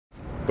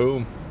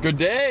Boom. Good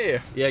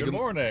day. Yeah. Good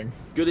morning.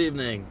 Good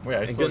evening. Wait,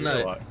 I and stole good your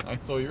night. line. I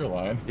stole your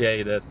line. Yeah,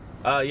 you did.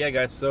 Yeah,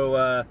 guys.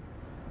 So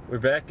we're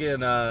back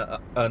in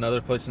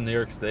another place in New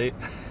York State,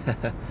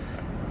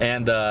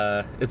 and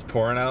it's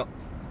pouring out.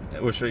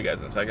 We'll show you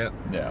guys in a second.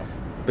 Yeah.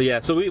 But yeah,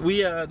 so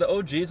we the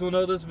OGs will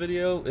know this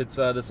video. It's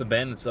this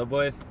abandoned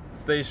subway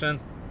station.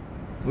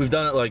 We've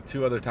done it like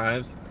 2 other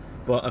times,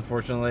 but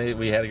unfortunately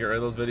we had to get rid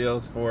of those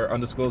videos for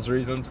undisclosed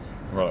reasons.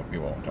 Well, we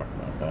won't talk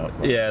about that.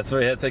 But... Yeah, so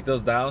we had to take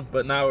those down.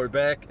 But now we're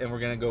back, and we're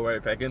gonna go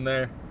right back in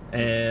there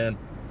and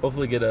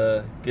hopefully get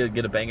a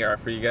banger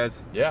out for you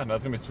guys. Yeah,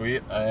 that's gonna be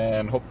sweet,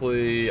 and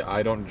hopefully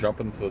I don't jump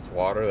into this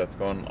water that's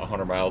going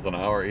 100 miles an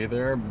hour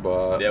either.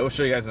 But yeah, we'll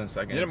show you guys in a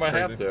second. You might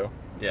have to.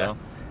 Yeah. So.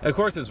 Of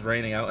course, it's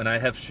raining out, and I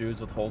have shoes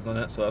with holes in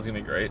it, so that's gonna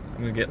be great.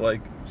 I'm gonna get like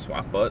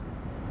swamp butt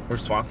or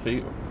swamp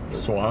feet.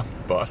 Swamp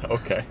butt.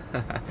 Okay.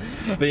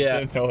 But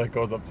yeah. Didn't know that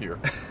goes up to your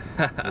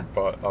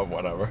butt. Oh,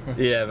 whatever.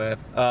 Yeah, man.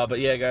 But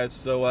yeah, guys.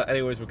 So,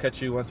 anyways, we'll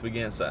catch you once we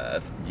get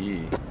inside.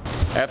 Yeah.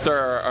 After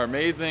our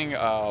amazing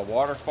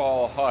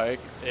waterfall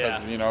hike,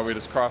 yeah. You know, we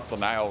just crossed the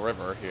Nile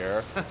River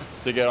here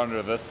to get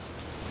under this,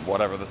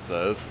 whatever this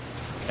is,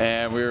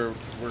 and we're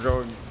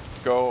going to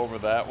go over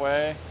that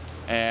way,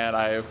 and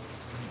I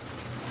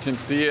can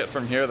see it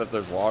from here that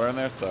there's water in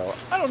there, so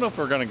I don't know if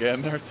we're gonna get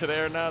in there today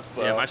or not.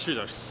 So yeah, my shoes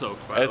are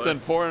soaked, by the way. It's been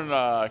pouring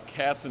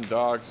cats and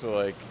dogs for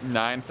like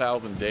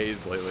 9,000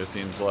 days lately, it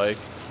seems like.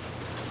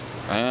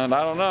 And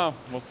I don't know,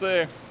 we'll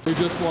see. We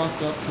just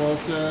walked up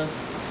closer,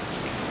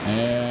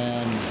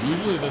 and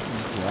usually this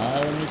is dry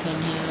when we come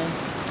here.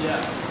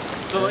 Yeah.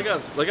 So like I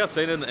was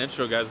saying in the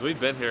intro, guys, we've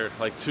been here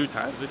like 2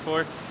 times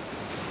before,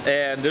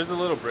 and there's a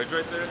little bridge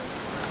right there.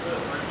 That's the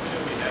first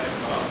video we had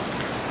across,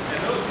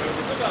 and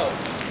it's about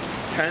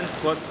 10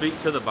 plus feet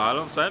to the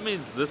bottom, so that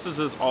means this is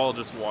just all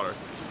just water.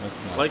 That's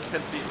nice. Like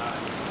 10 feet high.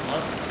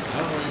 What?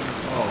 I don't even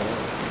know.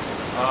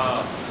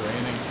 It's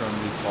draining from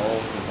these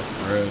holes in the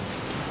bridge.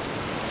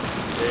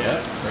 Yeah.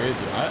 That's crazy.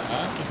 I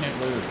honestly can't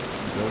believe it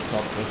built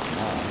up this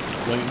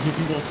high. Like, you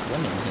can go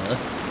swimming here.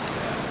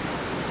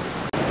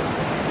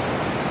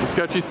 Yeah. The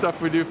sketchy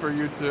stuff we do for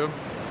YouTube. $100.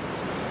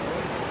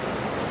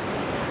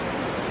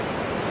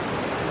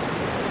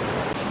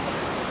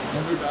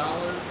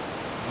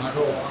 I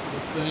go walk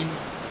this thing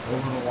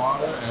over the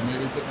water and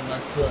maybe take a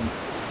nice swim.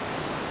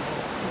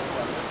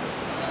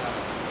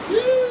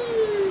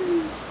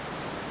 Jeez!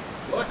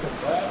 Look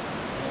at that.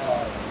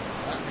 Oh,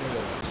 not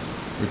good.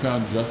 We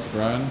found Just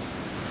Friend.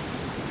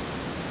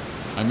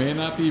 I may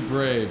not be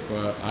brave,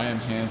 but I am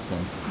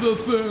handsome. The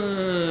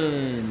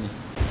Thing!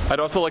 I'd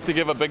also like to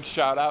give a big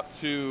shout out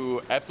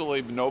to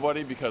absolutely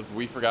nobody because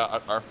we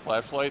forgot our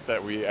flashlight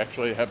that we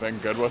actually have been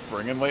good with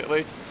bringing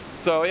lately.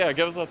 So yeah,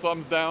 give us a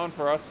thumbs down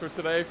for us for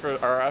today for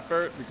our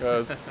effort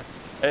because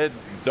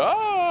it's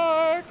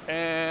dark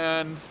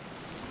and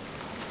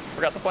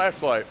forgot the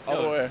flashlight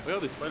all the way. Look at all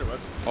these spider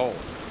webs. Oh,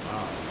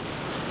 wow.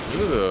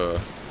 Ugh.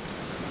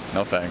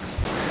 No thanks.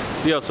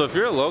 Yo, so if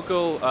you're a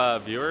local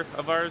viewer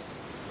of ours,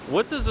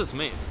 what does this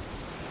mean?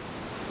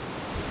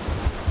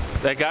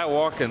 That guy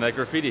walking, that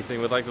graffiti thing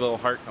with like a little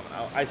heart coming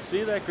out. I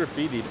see that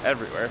graffitied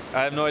everywhere.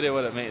 I have no idea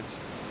what it means.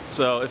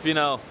 So if you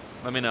know,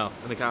 let me know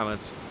in the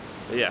comments.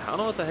 But yeah, I don't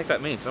know what the heck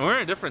that means. And we're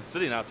in a different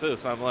city now too,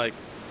 so I'm like,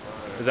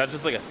 is that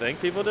just like a thing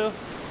people do?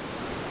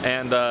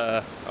 And,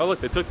 oh look,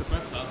 they took the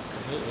fence out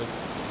completely.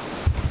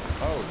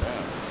 Oh,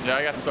 damn. Yeah,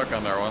 I got stuck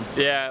on there once.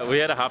 Yeah, we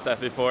had to hop that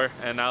before,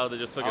 and now they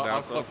just took it down.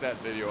 I'll click that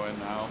video in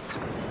now.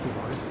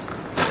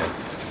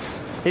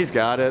 He's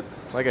got it,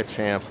 like a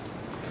champ.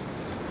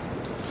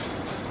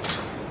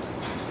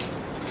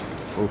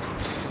 Oof.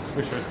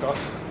 Your shirt's caught.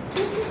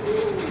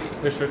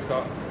 Your shirt's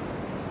caught.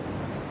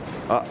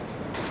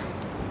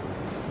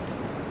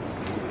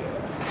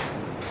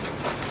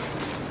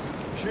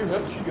 She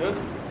good.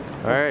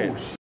 All right.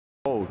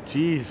 Oh,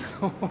 jeez.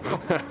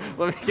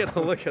 Let me get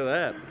a look at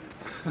that.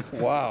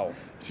 Wow.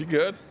 She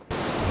good?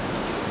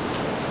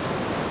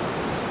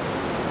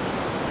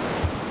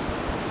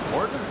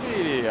 More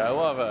graffiti. I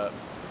love it.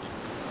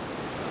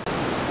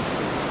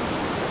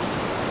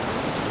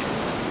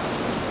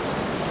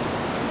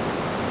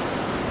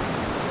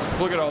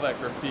 Look at all that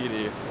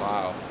graffiti.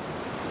 Wow.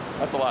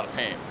 That's a lot of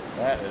paint.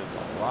 That is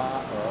a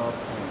lot of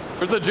paint.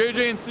 There's a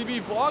JJ and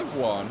CB Vlogs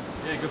one.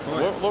 Yeah, good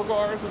point. What local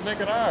artist is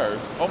making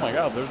ours? Oh my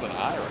god, there's an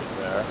eye right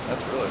there.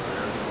 That's really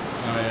weird.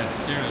 Oh yeah,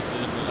 you're gonna see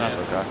it. That's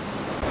okay.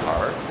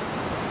 Heart?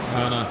 I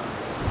don't know.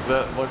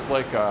 That looks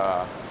like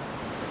I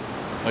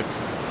don't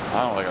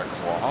know, like a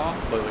claw?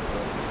 Like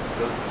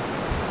this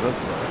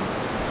thing.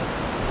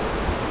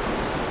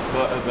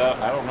 But is that,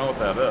 I don't know what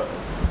that is.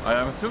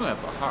 I'm assuming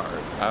that's a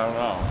heart. I don't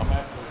know.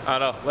 I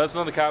don't know. Let us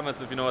know in the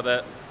comments if you know what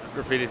that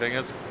graffiti thing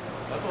is.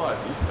 That's a lot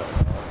of detail.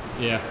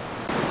 Yeah.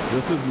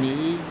 This is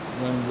me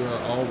when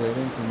we're all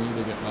waiting for me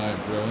to get my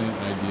brilliant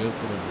ideas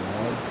for the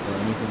vlogs or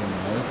anything in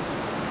life.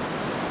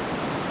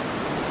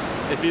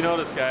 If you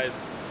notice,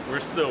 guys,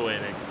 we're still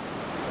waiting.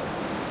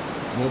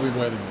 We'll be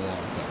waiting a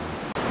long time.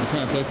 You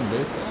trying to play some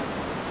baseball?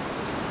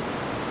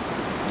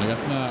 I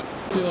guess not. I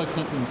feel like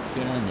something's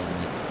staring at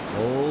me.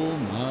 Oh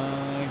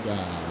my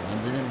god, I'm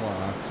being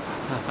watched.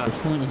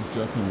 Which one is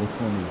Jeff and which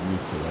one is me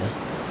today?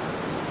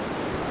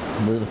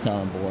 Leave a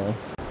comment below.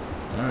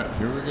 Alright,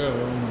 here we go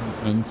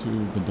into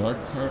the dark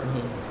part of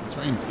the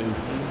train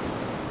station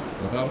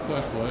without a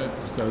flashlight,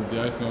 besides the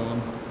iPhone.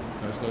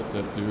 Flashlights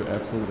that do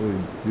absolutely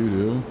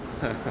doo-doo.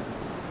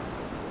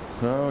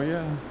 So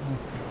yeah,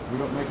 if we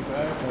don't make it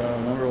back,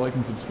 remember to like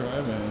and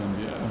subscribe,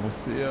 and yeah, we'll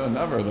see you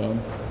never then.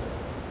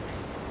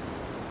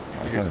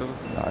 I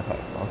thought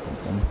I saw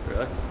something.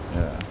 Really?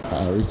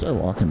 Yeah. We started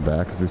walking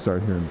back because we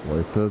started hearing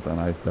voices, and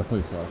I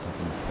definitely saw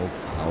something poke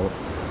out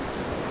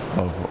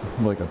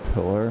of like a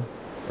pillar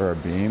or a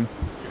beam.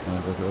 And I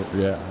was like, oh,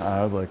 yeah.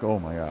 I was like, oh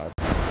my god.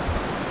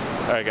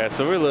 All right, guys.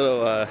 So we're a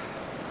little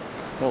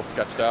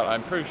sketched out.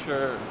 I'm pretty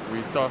sure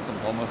we saw some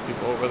homeless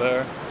people over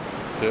there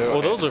too.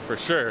 Well, those are for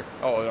sure.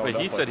 Oh, no, but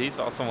definitely. he said he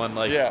saw someone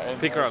like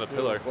peek around a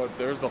pillar. But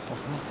there's a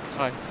homeless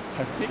guy.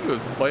 I think he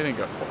was lighting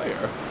a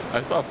fire.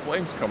 I saw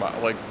flames come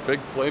out, like big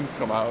flames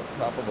come out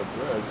top of the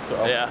bridge.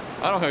 So yeah.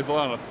 I don't know if he's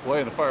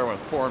lighting the fire when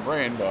it's pouring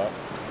rain, but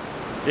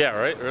yeah,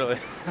 right. Really.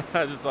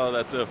 I just saw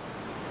that too.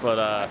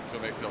 But so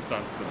it makes no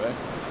sense to me.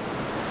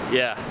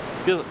 Yeah,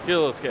 get a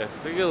little scary.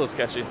 Get a little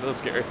sketchy, a little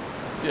scary.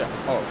 Yeah.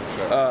 Oh, for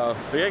sure.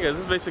 But yeah, guys,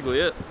 this is basically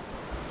it.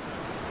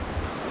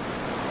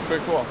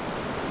 Pretty cool.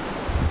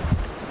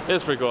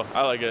 It's pretty cool.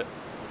 I like it.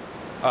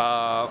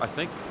 I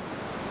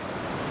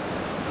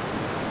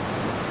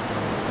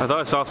thought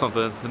I saw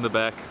something in the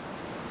back.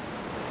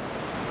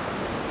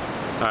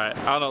 Alright,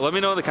 I don't know. Let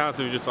me know in the comments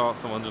if you just saw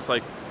someone just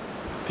like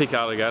peek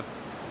out again.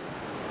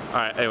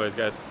 Alright, anyways,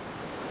 guys.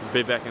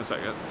 Be back in a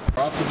second.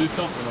 We're off to do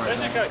something right now.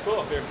 Isn't it kind of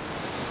cool up here?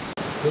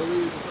 So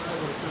we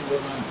decided we're just going to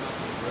live on top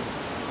of the bridge.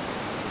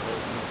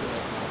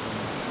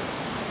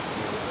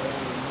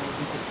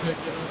 We could pick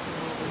it up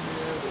from over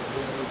here.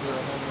 There's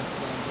a homeless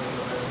friend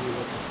over there who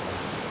looking for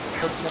us.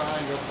 We'll try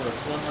and go for a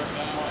swim right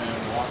now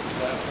and walk the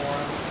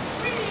platform.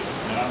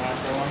 And I'm not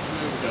going to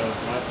because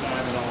last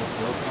time it almost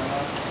broke on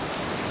us.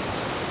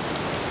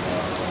 So,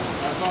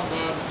 have fun,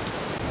 bud.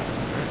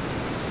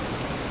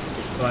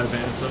 Fly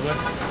van subway.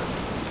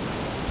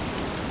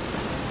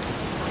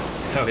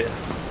 Oh yeah.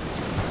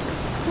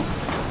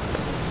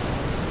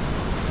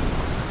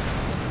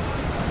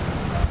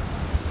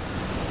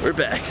 We're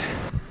back.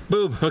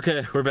 Boom.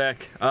 Okay, we're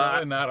back.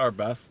 Probably not our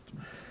best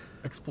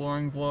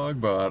exploring vlog,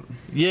 but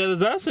yeah,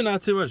 there's actually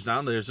not too much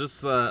down there. It's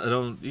just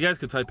you guys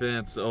could type in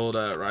it's old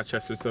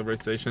Rochester subway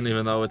station,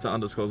 even though it's an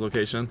undisclosed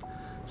location.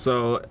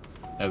 So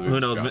as who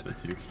knows?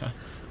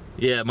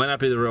 Yeah, it might not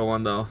be the real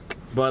one though.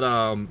 But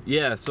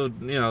yeah, so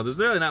you know, there's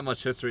really not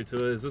much history to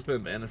it. It's just been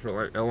abandoned for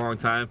like a long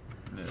time.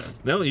 Yeah.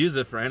 They don't use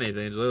it for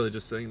anything. It's literally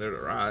just sitting there to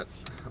rot.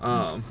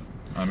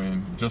 I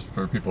mean, just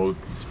for people to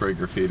spray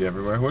graffiti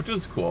everywhere, which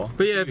is cool.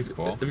 But yeah, if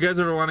you guys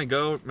ever want to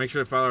go, make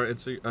sure to follow our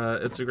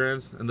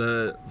Instagrams and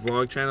the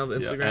vlog channel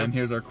Instagram. Yeah, and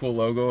here's our cool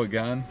logo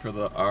again for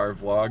our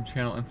vlog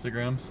channel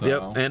Instagram. So.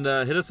 Yep, and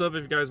hit us up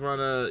if you guys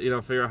want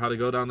to, figure out how to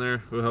go down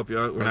there. We'll help you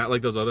out. We're not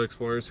like those other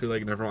explorers who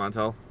like never want to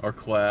tell. Or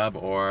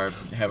collab, or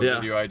have a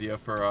video idea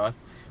for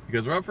us.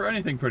 Because we're up for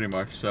anything pretty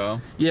much, so.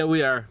 Yeah,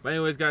 we are. But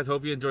anyways, guys,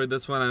 hope you enjoyed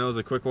this one. I know it was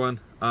a quick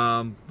one.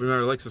 Remember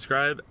to like,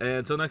 subscribe, and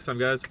until next time,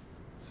 guys.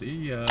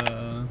 See ya.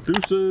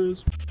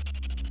 Deuces.